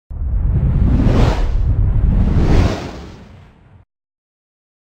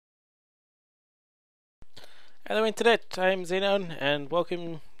Hello Internet, I'm Xenoun and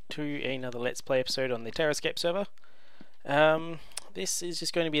welcome to another Let's Play episode on the Terrascape server. This is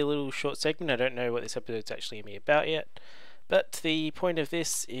just going to be a little short segment. I don't know what this episode's actually going to be about yet, but the point of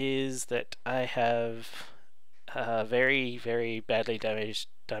this is that I have very badly damaged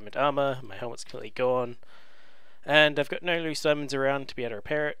diamond armor. My helmet's completely gone and I've got no loose diamonds around to be able to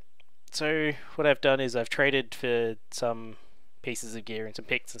repair it. So what I've done is I've traded for some pieces of gear and some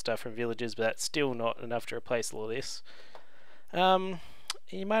picks and stuff from villages, but that's still not enough to replace all of this.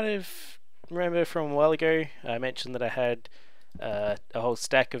 You might have remember from a while ago I mentioned that I had a whole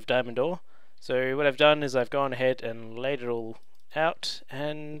stack of diamond ore. So what I've done is I've gone ahead and laid it all out,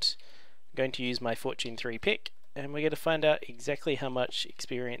 and I'm going to use my Fortune 3 pick, and we're going to find out exactly how much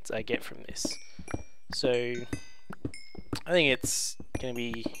experience I get from this. So I think it's going to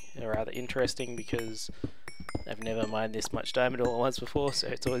be rather interesting because I've never mined this much diamond all at once before, so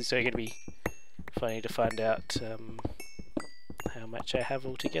it's always going to be funny to find out how much I have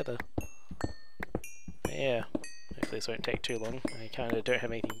altogether. But yeah, hopefully this won't take too long. I kind of don't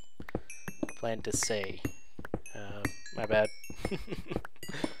have anything planned to say. My bad.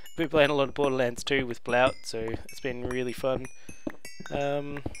 Been playing a lot of Borderlands 2 with Blout, so it's been really fun.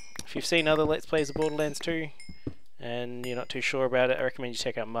 If you've seen other Let's Plays of Borderlands 2 and you're not too sure about it, I recommend you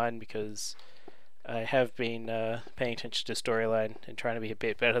check out mine because I have been paying attention to storyline and trying to be a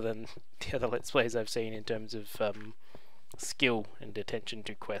bit better than the other Let's Plays I've seen in terms of skill and attention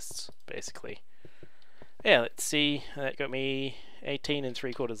to quests, basically. Yeah, let's see. That got me 18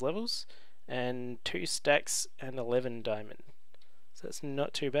 3/4 levels and 2 stacks and 11 diamond. So that's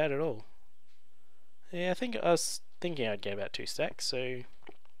not too bad at all. Yeah, I think I was thinking I'd get about 2 stacks, so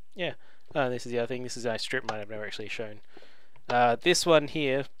yeah. Oh, this is the other thing. This is a strip mine I've never actually shown. This one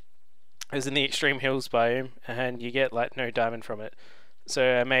here is in the Extreme Hills biome, and you get like no diamond from it.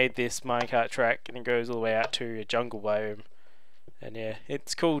 So I made this minecart track, and it goes all the way out to a jungle biome. And yeah,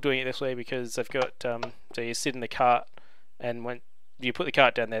 it's cool doing it this way because I've got so you sit in the cart, and when you put the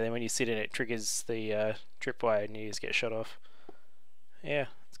cart down there, then when you sit in it, triggers the tripwire, and you just get shut off. Yeah,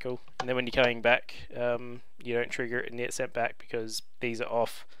 it's cool. And then when you're coming back, you don't trigger it and get sent back because these are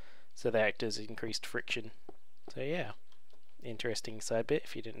off, so they act as increased friction. So yeah, interesting side bit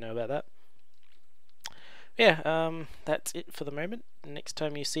if you didn't know about that. Yeah, that's it for the moment. Next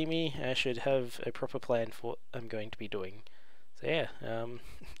time you see me, I should have a proper plan for what I'm going to be doing. So yeah,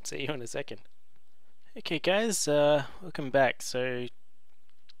 see you in a second. Okay guys, welcome back. So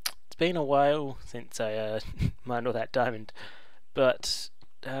it's been a while since I mined all that diamond, but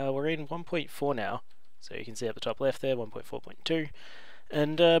we're in 1.4 now. So you can see at the top left there, 1.4.2.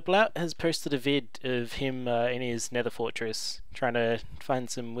 And Blout has posted a vid of him in his Nether fortress trying to find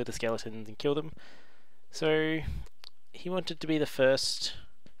some wither skeletons and kill them. So he wanted to be the first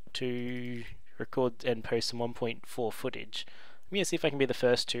to record and post some 1.4 footage. I'm going to see if I can be the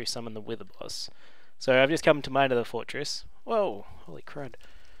first to summon the wither boss. So I've just come to my Nether fortress. Whoa, holy crud.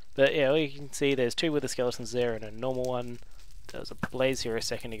 But yeah, well, you can see there's 2 wither skeletons there and a normal one. There was a blaze here a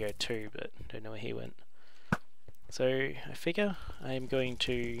second ago too, but don't know where he went. So I figure I'm going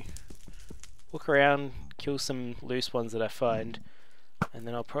to look around, kill some loose ones that I find, and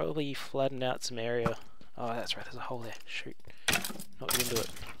then I'll probably flatten out some area. Oh, that's right, there's a hole there. Shoot. Not into it.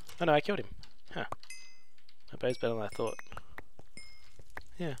 Oh no, I killed him. Huh. My bow's better than I thought.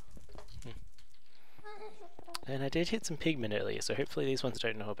 Yeah. And I did hit some pigmen earlier, so hopefully these ones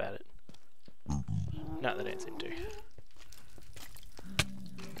don't know about it. No, they don't seem to.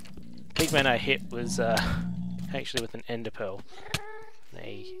 Pigmen I hit was actually with an ender pearl.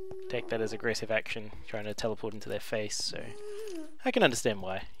 They take that as aggressive action, trying to teleport into their face, so I can understand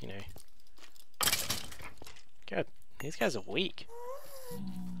why, you know. God, these guys are weak.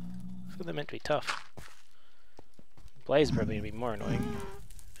 I thought they're meant to be tough. Blaze is probably going to be more annoying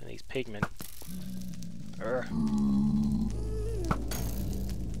than these pigmen. Urgh.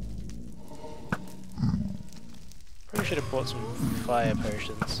 Probably should have bought some fire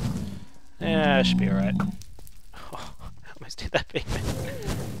potions. Yeah, I should be alright. Oh, I almost did that pigman.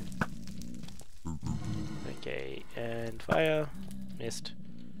 Okay, and fire. Missed.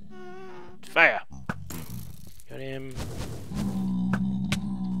 Fire! Got him.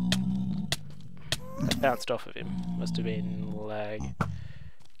 That bounced off of him. Must have been lag.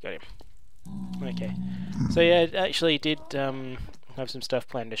 Got him. Okay. So yeah, I actually did have some stuff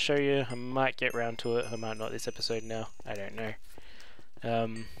planned to show you. I might get round to it. I might not this episode now. I don't know.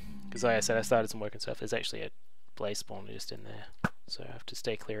 Because like I said, I started some work and stuff. There's actually a blaze spawner just in there. So I have to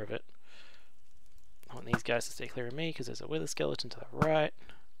stay clear of it. I want these guys to stay clear of me because there's a wither skeleton to the right.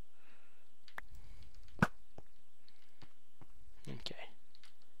 Okay.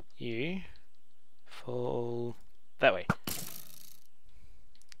 You Fall that way.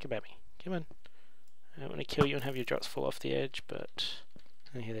 Come at me. Come on. I don't want to kill you and have your drops fall off the edge, but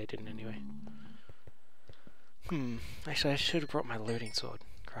oh, yeah, they didn't anyway. Actually I should have brought my looting sword.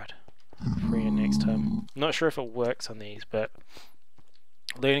 Crud. Free it next time. I'm not sure if it works on these, but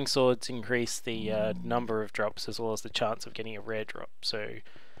looting swords increase the number of drops as well as the chance of getting a rare drop. So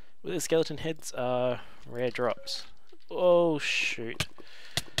with the skeleton heads are rare drops. Oh shoot.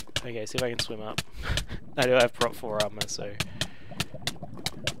 Okay, see if I can swim up. I do have prop 4 armor, so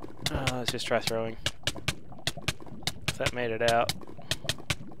let's just try throwing. If that made it out.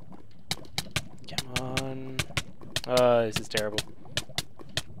 Come on. Oh, this is terrible.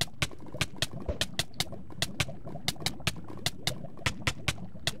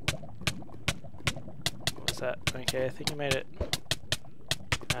 What was that? Okay, I think I made it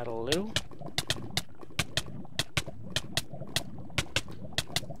out a little.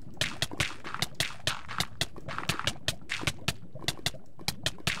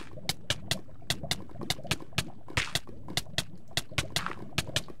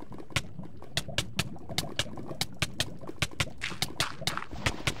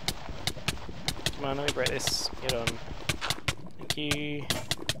 Come on, let me break this. Get on. Thank you.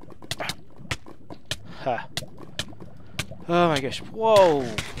 Ha. Oh my gosh. Whoa!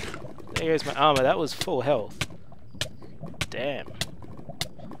 There goes my armor. That was full health. Damn.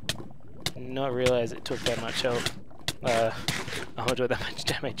 Not realize it took that much health. Armor doing that much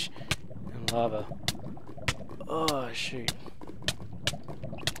damage. And lava. Oh shoot.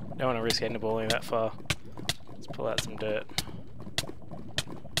 Don't want to risk ending balling that far. Let's pull out some dirt.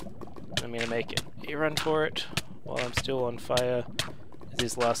 I'm gonna make a run for it while I'm still on fire.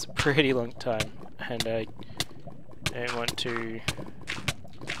 This lasts a pretty long time, and I don't want to.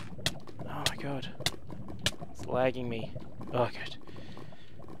 Oh my god, it's lagging me. Oh good.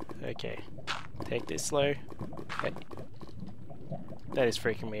 Okay, take this slow. Okay. That is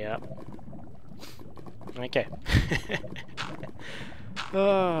freaking me out. Okay.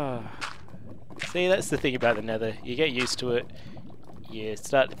 Oh. See, that's the thing about the Nether. You get used to it. You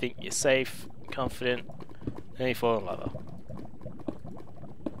start to think you're safe, confident, and you fall in lava.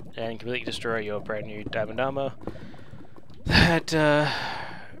 And completely destroy your brand new diamond armor. That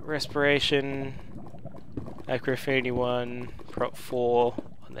respiration, Acrofinity 1, prop 4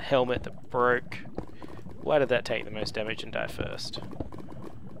 on the helmet that broke. Why did that take the most damage and die first?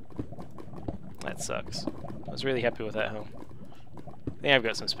 That sucks. I was really happy with that helm. I think I've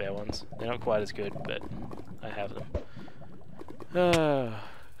got some spare ones. They're not quite as good, but I have them.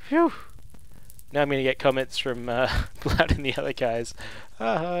 Phew! Now I'm gonna get comments from Blood and the other guys.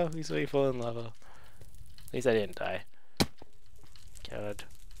 Haha, we saw you fall in lava. At least I didn't die. God.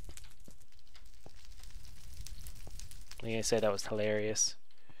 I'm gonna say that was hilarious.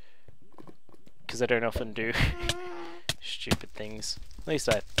 Because I don't often do stupid things. At least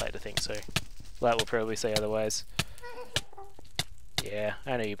I like to think so. Blat will probably say otherwise. Yeah,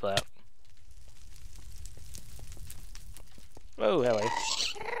 I know you, Blat. Oh, hello.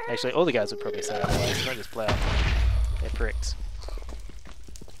 Actually, all the guys would probably say otherwise, not just Blat. They're pricks.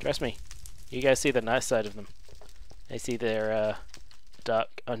 Trust me, you guys see the nice side of them. They see their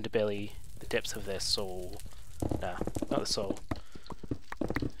dark underbelly, the depths of their soul. Nah, not the soul.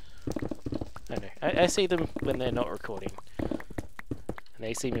 I know. I see them when they're not recording. And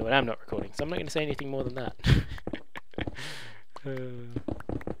they see me when I'm not recording, so I'm not going to say anything more than that. Let me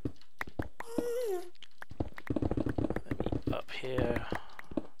up here.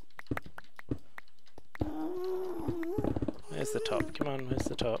 Where's the top? Come on, where's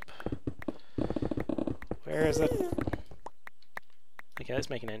the top? Where is it? Okay, let's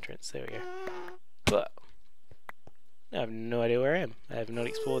make an entrance. There we go. But I have no idea where I am. I have not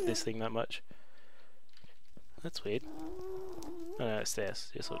explored this thing that much. That's weird. Oh no, it's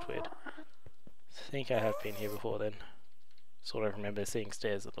stairs. This looked weird. I think I have been here before then. Sort of remember seeing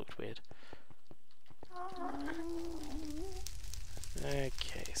stairs that looked weird.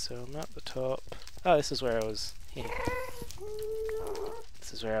 Okay, so I'm at the top. Oh, this is where I was. Yeah.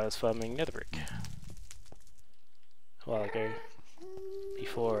 This is where I was farming nether brick a while ago.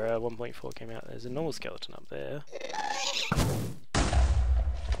 Before 1.4 came out. There's a normal skeleton up there.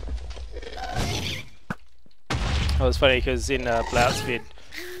 Oh, it's funny because in Blout's vid,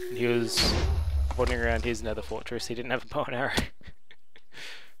 he was wandering around his nether fortress. He didn't have a bow and arrow.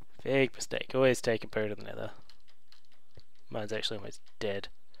 Big mistake. Always take a bow to the nether. Mine's actually almost dead.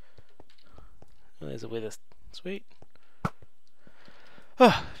 Oh, there's a wither. Sweet.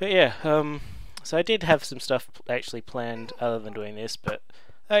 Oh, but yeah, so I did have some stuff actually planned other than doing this, but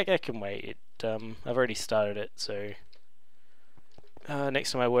I can wait. It, I've already started it, so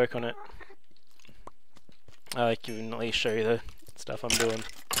next time I work on it, I can at least show you the stuff I'm doing.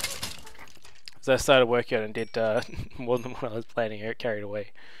 So I started working on it and did more than what I was planning. I got carried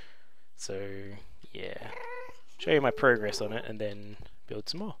away. So yeah, show you my progress on it and then build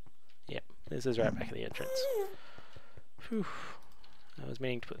some more. Yep, this is right back at the entrance. Whew. I was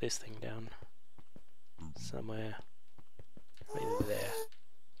meaning to put this thing down somewhere. Maybe there.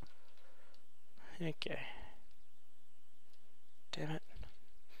 Okay. Damn it.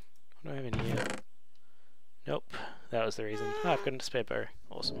 What do I have in here? Nope, that was the reason. Oh, I've got a spare bow.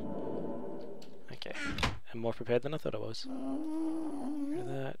 Awesome. Okay, I'm more prepared than I thought I was. Rid of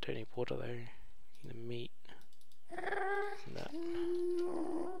that. Don't need water though. Need the meat. And that.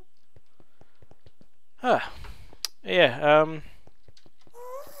 Ah, yeah.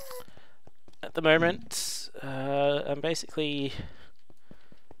 At the moment, I'm basically.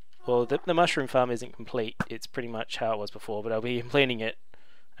 Well, the mushroom farm isn't complete. It's pretty much how it was before, but I'll be completing it.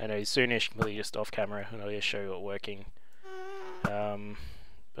 I know soonish, completely just off camera, and I'll just show you it working.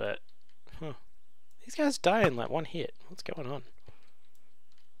 But these guys die in like one hit. What's going on?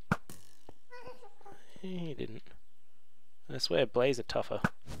 He didn't. I swear, Blaze are tougher.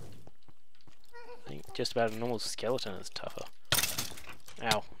 I think just about a normal skeleton is tougher.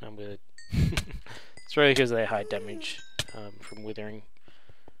 Ow! I'm good. It's really because of their high damage from withering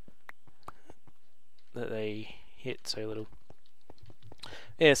that they hit so little.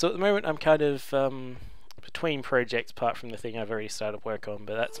 Yeah, so at the moment I'm kind of between projects apart from the thing I've already started work on,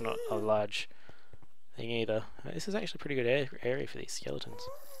 but that's not a large thing either. This is actually a pretty good area for these skeletons.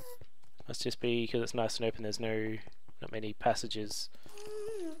 Must just be because it's nice and open, there's not many passages.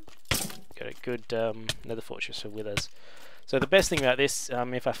 Got a good nether fortress for withers. So the best thing about this,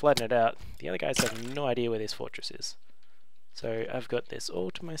 if I flatten it out, the other guys have no idea where this fortress is. So I've got this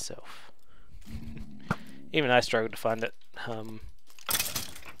all to myself. Even I struggled to find it.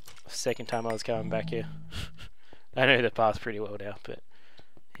 Second time I was coming back here. I know the path pretty well now, but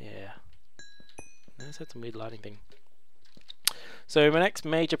yeah. I just had some weird lighting thing. So my next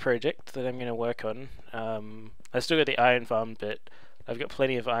major project that I'm going to work on, I still got the iron farm, but I've got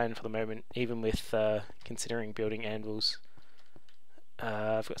plenty of iron for the moment, even with considering building anvils.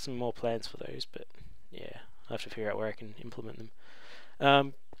 I've got some more plans for those, but yeah, I'll have to figure out where I can implement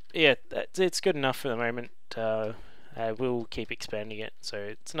them. Yeah, it's good enough for the moment. I will keep expanding it, so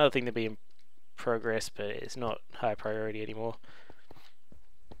it's another thing to be in progress, but it's not high priority anymore.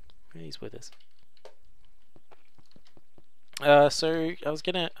 Where are these withers? So I was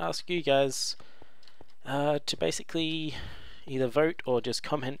gonna ask you guys to basically either vote or just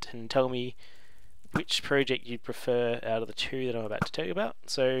comment and tell me which project you'd prefer out of the two that I'm about to tell you about.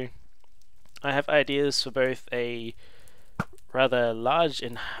 So I have ideas for both a rather large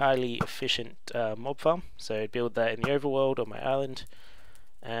and highly efficient mob farm, so I'd build that in the overworld on my island,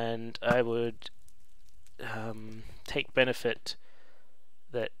 and I would take benefit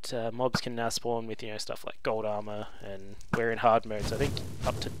that mobs can now spawn with, you know, stuff like gold armor, and we're in hard mode, so I think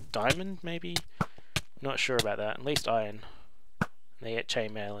up to diamond maybe? Not sure about that, at least iron. They get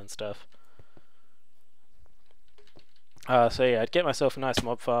chainmail and stuff. So yeah, I'd get myself a nice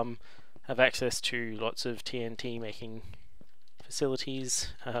mob farm, have access to lots of TNT making facilities,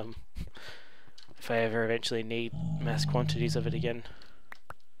 if I ever eventually need mass quantities of it again.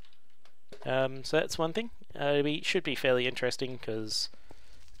 So that's one thing. It should be fairly interesting because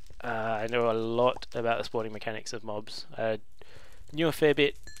I know a lot about the spawning mechanics of mobs. I knew a fair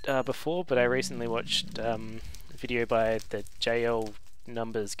bit before, but I recently watched a video by the JL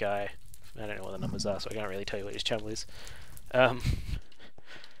Numbers guy. I don't know what the numbers are, so I can't really tell you what his channel is.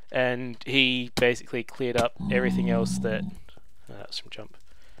 And he basically cleared up everything else that... that was from Jump.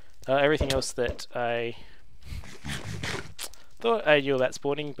 Everything else that I thought I knew about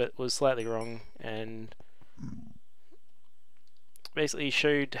spawning, but was slightly wrong, and basically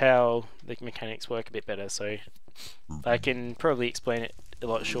showed how the mechanics work a bit better, so I can probably explain it a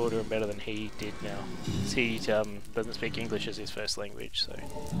lot shorter and better than he did now. He doesn't speak English as his first language, so...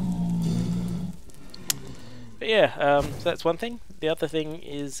 But yeah, so that's one thing. The other thing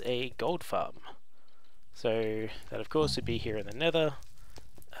is a gold farm. So that of course would be here in the Nether.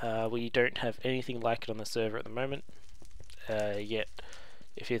 We don't have anything like it on the server at the moment. Yet,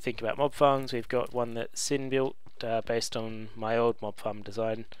 if you think about mob farms, we've got one that Sin built based on my old mob farm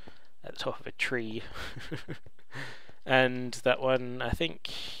design at the top of a tree. And that one, I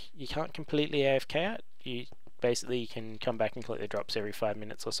think you can't completely AFK at. You basically can come back and collect the drops every 5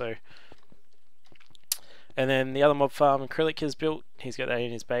 minutes or so. And then the other mob farm Acrylic has built, he's got that in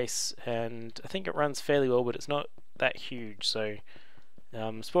his base, and I think it runs fairly well, but it's not that huge, so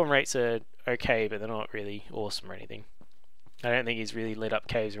spawn rates are okay, but they're not really awesome or anything. I don't think he's really lit up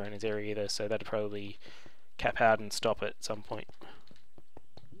caves around his area either, so that'd probably cap out and stop at some point.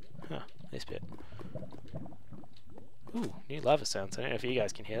 Huh, this bit. Ooh, new lava sounds. I don't know if you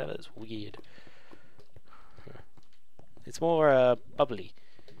guys can hear that. That's weird. Huh. It's more bubbly.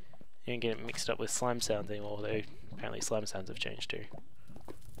 You don't get it mixed up with slime sounds anymore, though apparently slime sounds have changed too.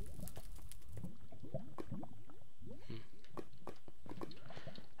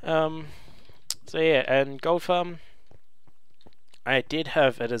 So yeah, and Gold Farm, I did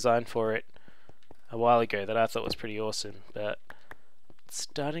have a design for it a while ago that I thought was pretty awesome, but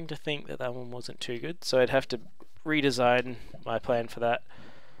starting to think that that one wasn't too good, so I'd have to redesign my plan for that.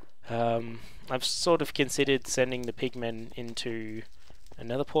 I've sort of considered sending the pigmen into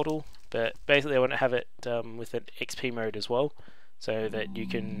another portal, but basically I want to have it with an XP mode as well, so that you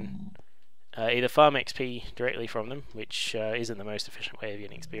can either farm XP directly from them, which isn't the most efficient way of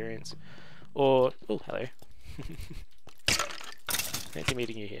getting experience, or... oh, hello. Fancy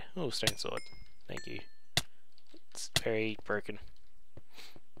meeting you here. Oh, stone sword. Thank you. It's very broken.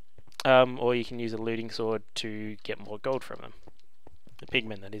 Or you can use a looting sword to get more gold from them. The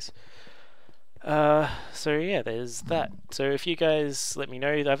pigmen, that is. So yeah, there's that. So if you guys let me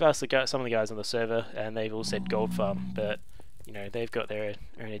know, I've asked some of the guys on the server, and they've all said gold farm, but you know, they've got their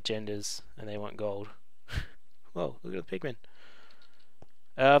own agendas and they want gold. Whoa, look at the pigmen.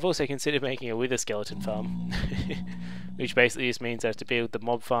 I've also considered making a wither skeleton farm, which basically just means I have to build the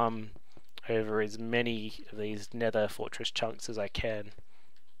mob farm over as many of these nether fortress chunks as I can.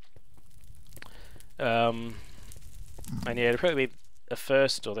 And yeah, it'll probably be a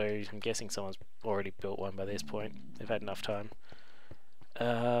first, although I'm guessing someone's already built one by this point. They've had enough time.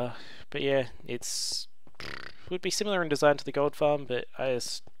 But yeah, would be similar in design to the gold farm, but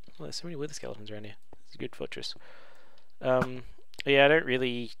there's so many wither skeletons around here. It's a good fortress. Yeah, I don't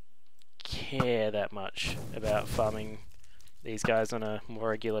really care that much about farming these guys on a more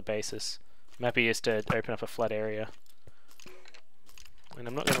regular basis. I'm happy just to open up a flat area. And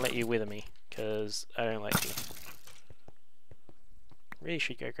I'm not going to let you wither me, because I don't like you. Really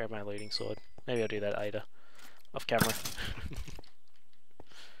should go grab my looting sword. Maybe I'll do that later, off camera.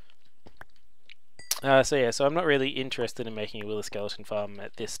 So yeah, so I'm not really interested in making a wither skeleton farm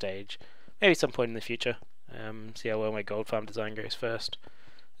at this stage. Maybe some point in the future. See how well my gold farm design goes first.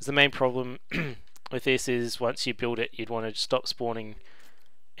 Because the main problem with this is once you build it, you'd want to stop spawning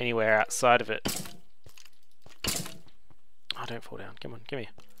anywhere outside of it. Oh, don't fall down. Come on, come here.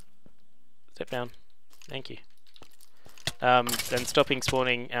 Step down. Thank you. And stopping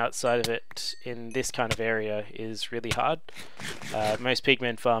spawning outside of it in this kind of area is really hard. Most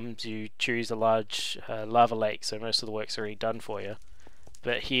pigmen farms, you choose a large lava lake, so most of the work's already done for you.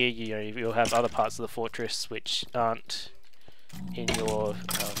 But here, you know, you'll have other parts of the fortress which aren't in your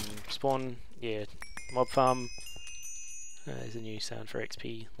spawn, mob farm. There's a new sound for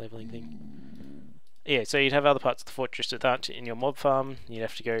XP leveling thing. Yeah, so you'd have other parts of the fortress that aren't in your mob farm. You'd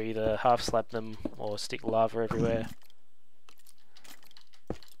have to go either half slab them or stick lava everywhere.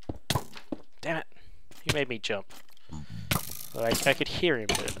 Damn it! He made me jump. Well, I could hear him,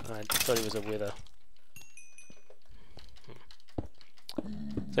 but I thought he was a wither.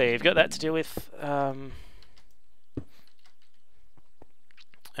 So you've got that to deal with,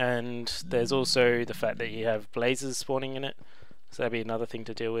 and there's also the fact that you have blazes spawning in it, so that'd be another thing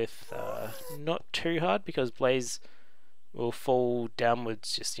to deal with. Not too hard, because blaze will fall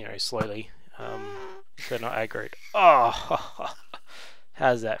downwards just, you know, slowly. They're not aggroed. Oh,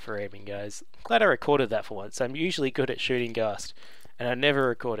 how's that for aiming, guys? Glad I recorded that for once. I'm usually good at shooting ghast, and I never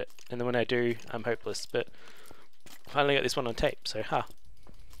record it, and then when I do, I'm hopeless, but finally got this one on tape, so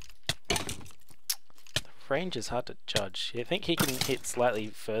range is hard to judge. I think he can hit slightly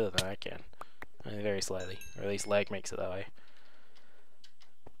further than I can. Only very slightly. Or at least lag makes it that way.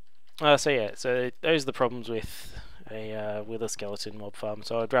 So yeah, so those are the problems with a skeleton mob farm.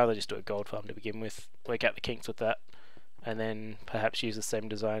 So I'd rather just do a gold farm to begin with, work out the kinks with that, and then perhaps use the same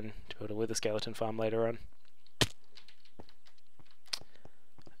design to build a wither skeleton farm later on.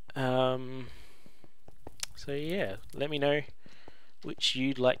 So yeah, let me know which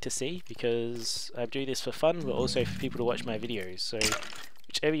you'd like to see, because I do this for fun, but also for people to watch my videos. So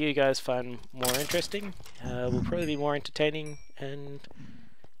whichever you guys find more interesting will probably be more entertaining and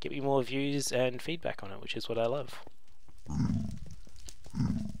get me more views and feedback on it, which is what I love.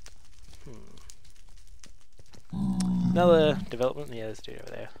 Another development, yeah, there's a dude over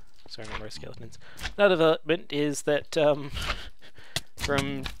there. Sorry, no more skeletons. Another development is that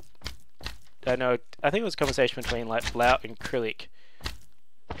from, I think it was a conversation between like Blout and Krillic,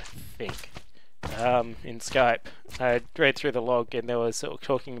 I think, in Skype. I read through the log and they were sort of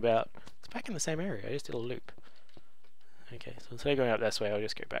talking about, it's back in the same area, I just did a loop. Okay, so instead of going up this way, I'll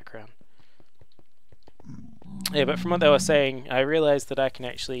just go back around. Yeah, but from what they were saying, I realised that I can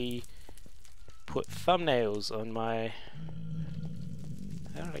actually put thumbnails on my...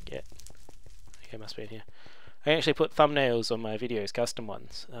 How did I get... Okay, it must be in here. I can actually put thumbnails on my videos, custom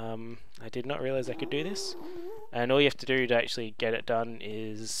ones. I did not realise I could do this. And all you have to do to actually get it done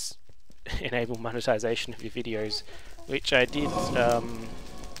is enable monetization of your videos, which I did a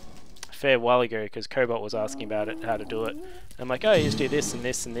fair while ago because Cobalt was asking about it, how to do it. I'm like, oh, you just do this and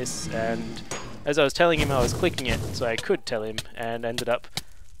this and this, and as I was telling him, I was clicking it so I could tell him, and ended up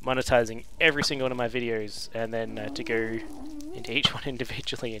monetizing every single one of my videos, and then to go into each one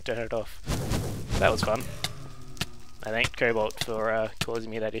individually and turn it off. That was fun. I thanked Cobalt for causing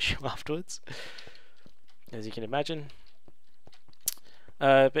me that issue afterwards, as you can imagine.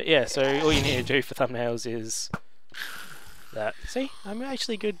 But yeah, so all you need to do for thumbnails is that. See, I'm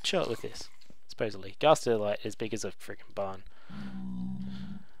actually a good shot with this, supposedly. Gaster like as big as a freaking barn.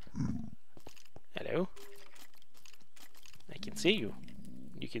 Hello. I can see you.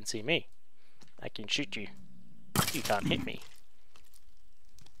 You can see me. I can shoot you. You can't hit me.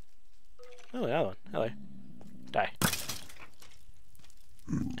 Oh, another one. Hello. Die.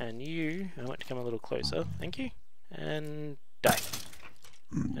 And you, I want to come a little closer. Thank you. And die.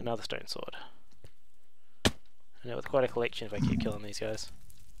 Another stone sword. I know, with quite a collection if I keep killing these guys.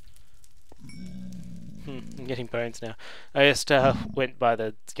 I'm getting bones now. I just went by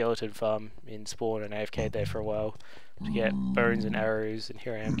the skeleton farm in spawn and AFK'd there for a while to get bones and arrows, and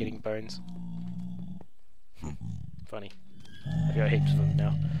here I am getting bones. Funny. I've got heaps of them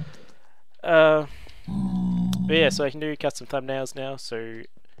now. But yeah, so I can do custom thumbnails now, so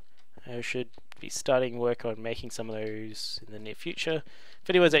I should be starting work on making some of those in the near future. If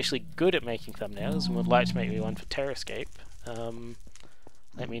anyone's actually good at making thumbnails and would like to make me one for Terrascape,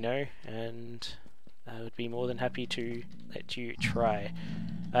 let me know, and I would be more than happy to let you try.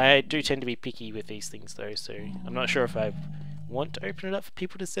 I do tend to be picky with these things though, so I'm not sure if I want to open it up for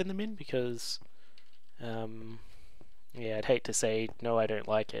people to send them in, because yeah, I'd hate to say no, I don't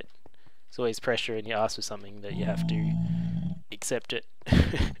like it. It's always pressure, and you ask for something that you have to accept it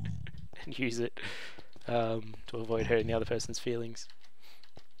and use it to avoid hurting the other person's feelings.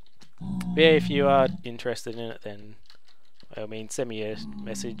 But yeah, if you are interested in it, then by all means send me a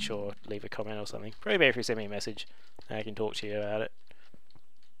message or leave a comment or something. Probably better if you send me a message and I can talk to you about it.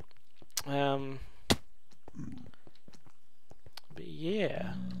 But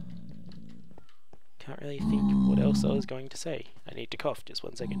yeah, can't really think what else I was going to say. I need to cough, just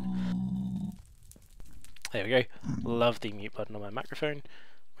 1 second. There we go. Love the mute button on my microphone.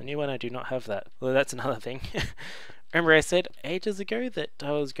 My new one, I do not have that. Well, that's another thing. Remember I said ages ago that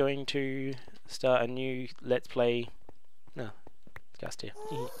I was going to start a new Let's Play... No, it's Gust here.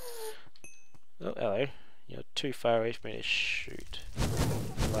 Oh, hello. You're too far away for me to shoot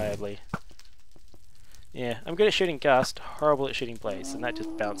reliably. Yeah, I'm good at shooting Gust, horrible at shooting Blaze, and that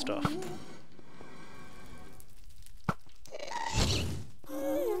just bounced off.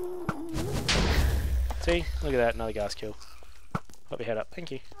 See? Look at that, another Gust kill. Pop your head up,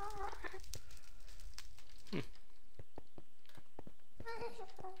 thank you.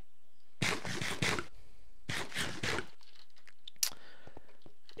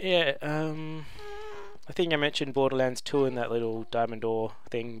 Yeah, I think I mentioned Borderlands 2 in that little diamond ore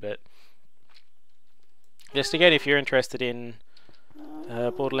thing, but just again, if you're interested in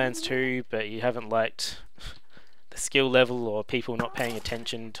Borderlands 2 but you haven't liked the skill level or people not paying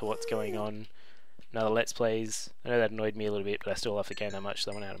attention to what's going on in other Let's Plays, I know that annoyed me a little bit, but I still love the game that much,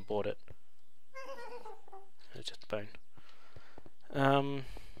 so I went out and bought it. It's just a bone.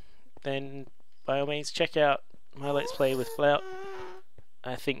 Then by all means check out my Let's Play with Blout.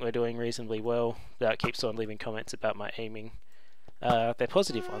 I think we're doing reasonably well. Blout keeps on leaving comments about my aiming. They're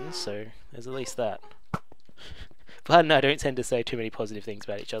positive ones, so there's at least that. Blout and I don't tend to say too many positive things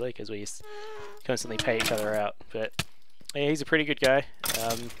about each other because we just constantly pay each other out. But yeah, he's a pretty good guy.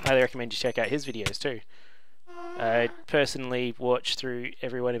 Highly recommend you check out his videos too. I personally watch through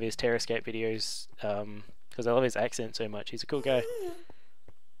every one of his Terrascape videos because I love his accent so much. He's a cool guy.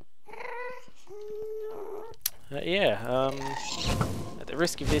 Yeah, at the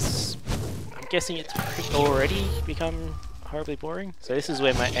risk of this, I'm guessing it's already become horribly boring. So this is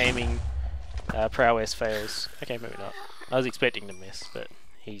where my aiming prowess fails. Okay, maybe not. I was expecting to miss, but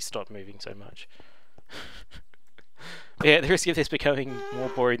he stopped moving so much. But yeah, at the risk of this becoming more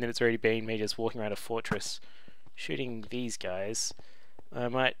boring than it's already been, me just walking around a fortress shooting these guys, I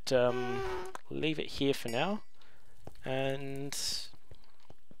might leave it here for now. And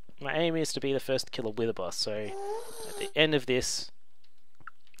my aim is to be the first to kill a wither boss, so at the end of this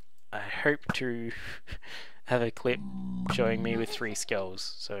I hope to have a clip showing me with 3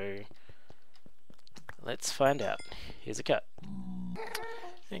 skulls, so Let's find out. Here's a cut.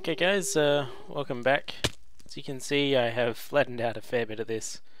 Okay guys, welcome back. As you can see, I have flattened out a fair bit of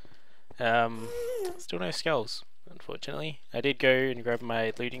this. Still no skulls, unfortunately. I did go and grab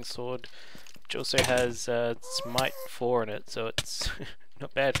my looting sword, which also has Smite 4 in it, so it's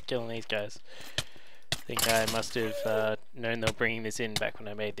not bad for killing these guys. I think I must have known they were bringing this in back when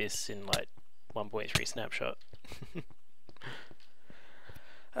I made this in like 1.3 snapshot.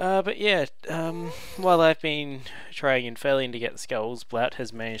 But yeah, while I've been trying and failing to get the skulls, Blout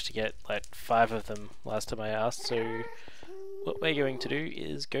has managed to get like 5 of them last time I asked, so what we're going to do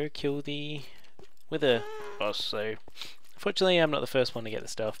is go kill the Wither boss. So unfortunately I'm not the first one to get the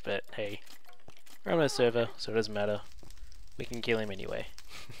stuff, but hey, we're on a server, so it doesn't matter. We can kill him anyway.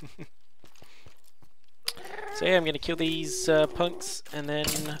 So yeah, I'm going to kill these punks, and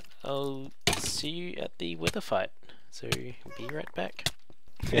then I'll see you at the Wither fight. So be right back.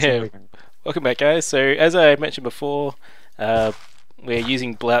 Yeah, welcome back guys. So as I mentioned before, we're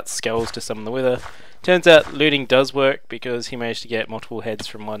using Blout's skulls to summon the Wither. Turns out looting does work because he managed to get multiple heads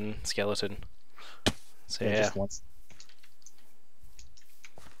from one skeleton. So yeah. Just once.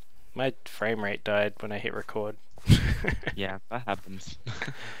 My frame rate died when I hit record. Yeah, that happens.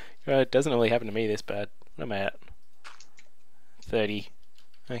 Well, it doesn't really happen to me this bad. What am I at? 30.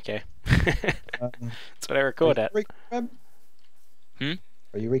 Okay. That's what I record at. Hmm?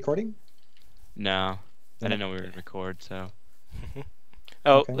 Are you recording? No, I didn't know we would record, so.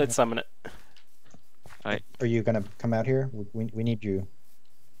 Oh, Okay. let's summon it. Are you gonna come out here? We need you.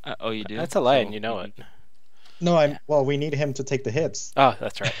 Oh, you do? That's a lion, So, you know it. No, well, we need him to take the hits. Oh,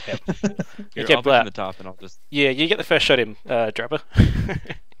 that's right. Yep. Here, Okay, I'll be Blout. from the top and I'll just. Yeah, you get the first shot in, Dropper.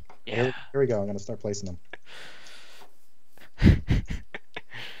 Here we go. I'm gonna start placing them.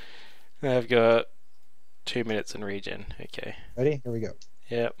 I've got 2 minutes in regen. Okay. Ready? Here we go.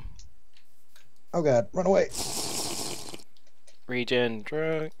 Yep. Oh god, run away! Regen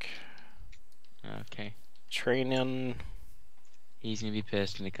drunk. Okay. Training. He's gonna be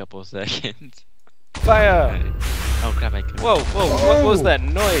pissed in a couple of seconds. Fire! Oh crap, I couldn't. Whoa, whoa, what was that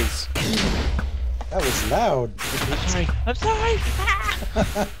noise? That was loud. I'm sorry. I'm sorry!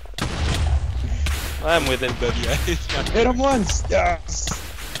 I'm with it. But yeah, it's not Hit him once! Yes!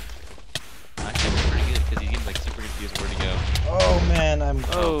 Actually, that's pretty good because he's getting like super confused where to go. Oh man, I'm.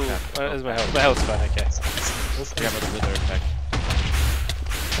 Oh, there's my health. My health's fine, okay. Forgot about the wither effect.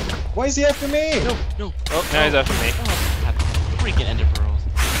 Why is he after me? No, no. Oh, now he's after me. Oh, freaking ender pearls.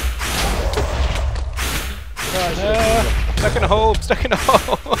 Stuck in a hole, stuck in a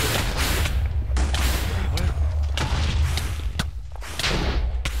hole.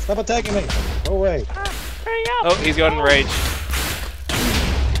 Stop attacking me! Go away! Hurry up! Oh, he's got enraged.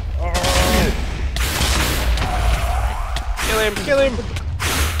 Kill him, kill him!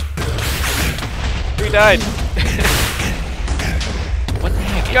 Who died? What the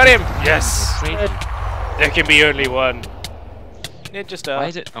heck? Got him! Yes! It's crazy. There can be only one. Ninja star. Why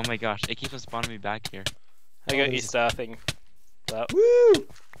is it? Oh my gosh, it keeps on spawning me back here. I got your star thing. Well, Woo!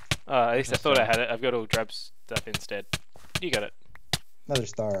 at least I thought I had it. I've got all Drab stuff instead. You got it. Another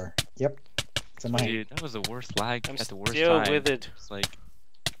star. Yep. It's in mine. Dude, that was the worst lag I'm at the worst still time. withered. It's like,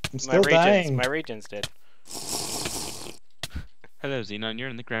 I'm still dying. My regen's dead. hello Xenoun, you're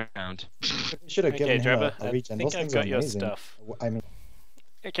in the ground. We should have Okay, given him Drabber, a regen. I think Those I've things got are your amazing. stuff. I mean,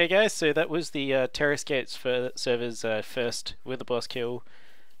 Okay guys, so that was the Terrascape's server's first Wither boss kill.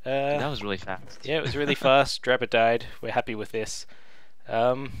 That was really fast. Yeah, it was really fast. Drabber died. We're happy with this.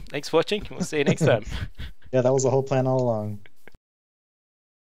 Thanks for watching. We'll see you next time. yeah, that was the whole plan all along.